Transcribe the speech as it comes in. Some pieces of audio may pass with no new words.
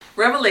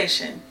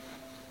Revelation.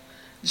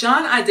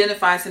 John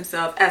identifies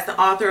himself as the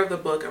author of the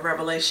book of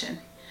Revelation.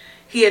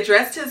 He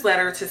addressed his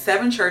letter to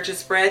 7 churches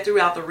spread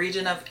throughout the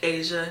region of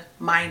Asia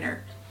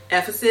Minor: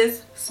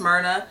 Ephesus,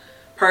 Smyrna,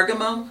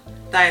 Pergamum,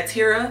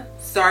 Thyatira,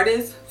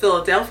 Sardis,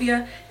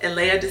 Philadelphia, and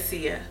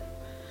Laodicea.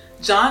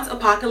 John's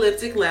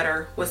apocalyptic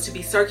letter was to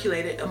be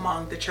circulated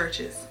among the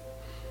churches.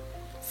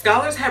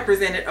 Scholars have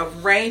presented a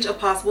range of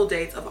possible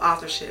dates of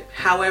authorship.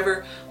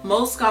 However,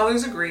 most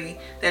scholars agree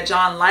that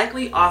John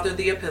likely authored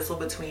the epistle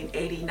between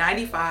AD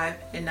 95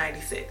 and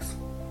 96.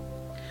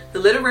 The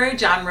literary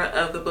genre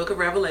of the book of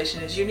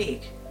Revelation is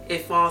unique.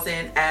 It falls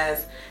in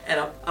as an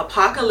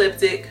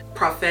apocalyptic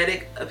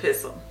prophetic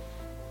epistle.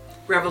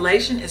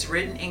 Revelation is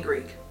written in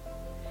Greek.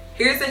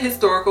 Here's a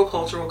historical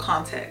cultural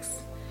context.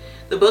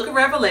 The book of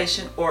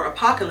Revelation, or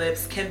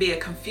Apocalypse, can be a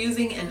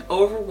confusing and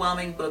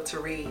overwhelming book to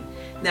read.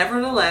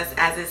 Nevertheless,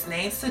 as its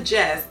name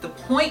suggests, the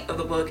point of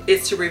the book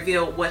is to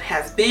reveal what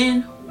has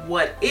been,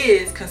 what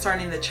is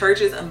concerning the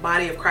churches and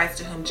body of Christ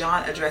to whom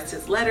John addressed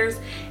his letters,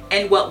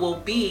 and what will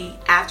be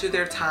after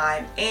their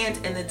time and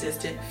in the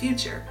distant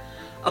future.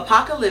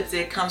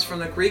 Apocalyptic comes from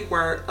the Greek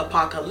word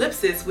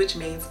apocalypsis, which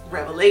means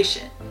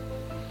revelation.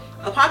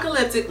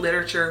 Apocalyptic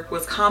literature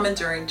was common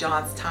during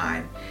John's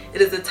time.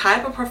 It is a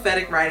type of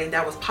prophetic writing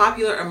that was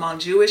popular among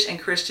Jewish and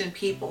Christian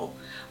people.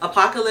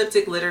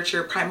 Apocalyptic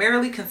literature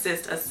primarily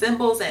consists of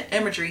symbols and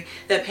imagery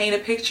that paint a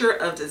picture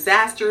of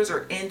disasters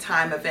or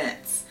end-time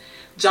events.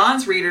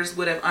 John's readers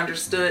would have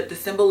understood the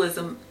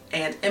symbolism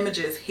and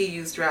images he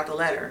used throughout the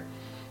letter.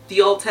 The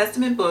Old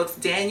Testament books,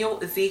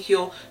 Daniel,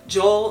 Ezekiel,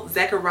 Joel,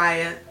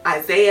 Zechariah,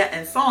 Isaiah,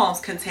 and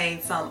Psalms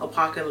contain some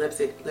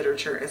apocalyptic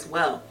literature as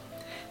well.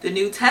 The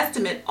New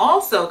Testament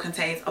also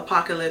contains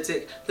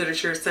apocalyptic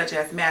literature such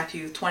as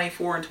Matthew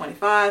 24 and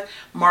 25,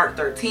 Mark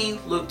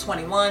 13, Luke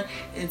 21,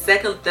 and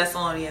 2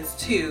 Thessalonians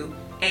 2,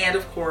 and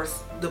of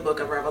course, the book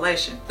of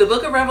Revelation. The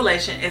book of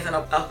Revelation is an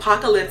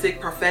apocalyptic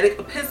prophetic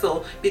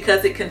epistle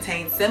because it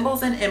contains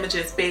symbols and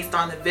images based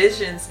on the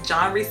visions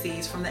John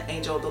receives from the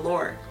angel of the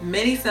Lord.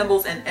 Many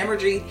symbols and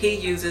imagery he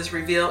uses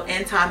reveal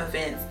end-time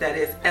events, that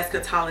is,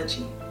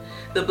 eschatology.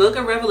 The book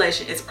of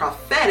Revelation is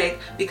prophetic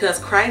because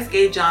Christ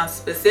gave John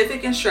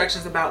specific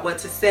instructions about what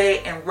to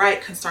say and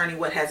write concerning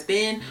what has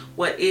been,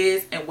 what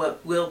is, and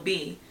what will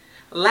be.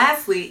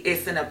 Lastly,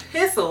 it's an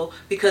epistle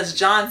because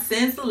John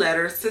sends the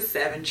letters to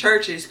 7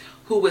 churches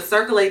who would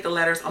circulate the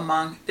letters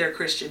among their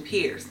Christian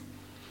peers.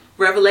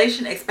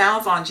 Revelation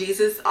expounds on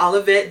Jesus'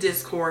 Olivet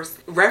Discourse,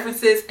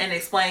 references and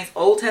explains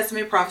Old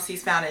Testament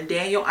prophecies found in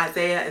Daniel,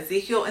 Isaiah,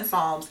 Ezekiel, and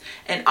Psalms,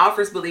 and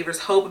offers believers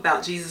hope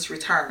about Jesus'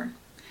 return.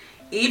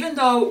 Even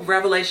though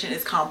Revelation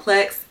is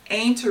complex,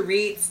 aim to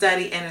read,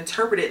 study, and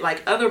interpret it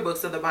like other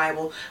books of the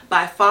Bible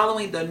by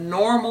following the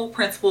normal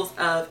principles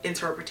of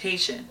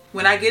interpretation.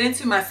 When I get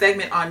into my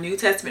segment on New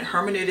Testament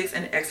hermeneutics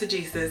and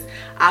exegesis,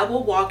 I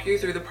will walk you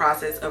through the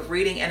process of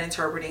reading and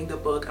interpreting the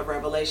book of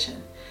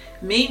Revelation.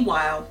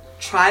 Meanwhile,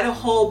 try to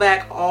hold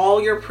back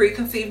all your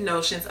preconceived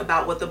notions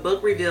about what the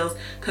book reveals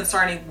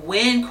concerning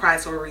when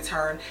Christ will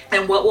return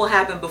and what will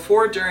happen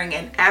before, during,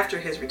 and after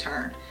his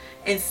return.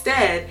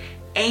 Instead,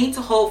 aim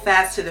to hold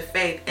fast to the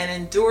faith and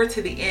endure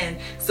to the end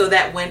so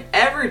that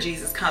whenever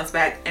Jesus comes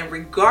back, and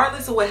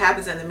regardless of what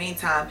happens in the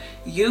meantime,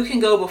 you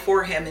can go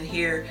before him and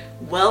hear,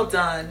 "Well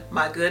done,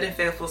 my good and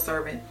faithful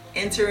servant.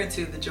 Enter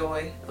into the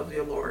joy of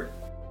your Lord."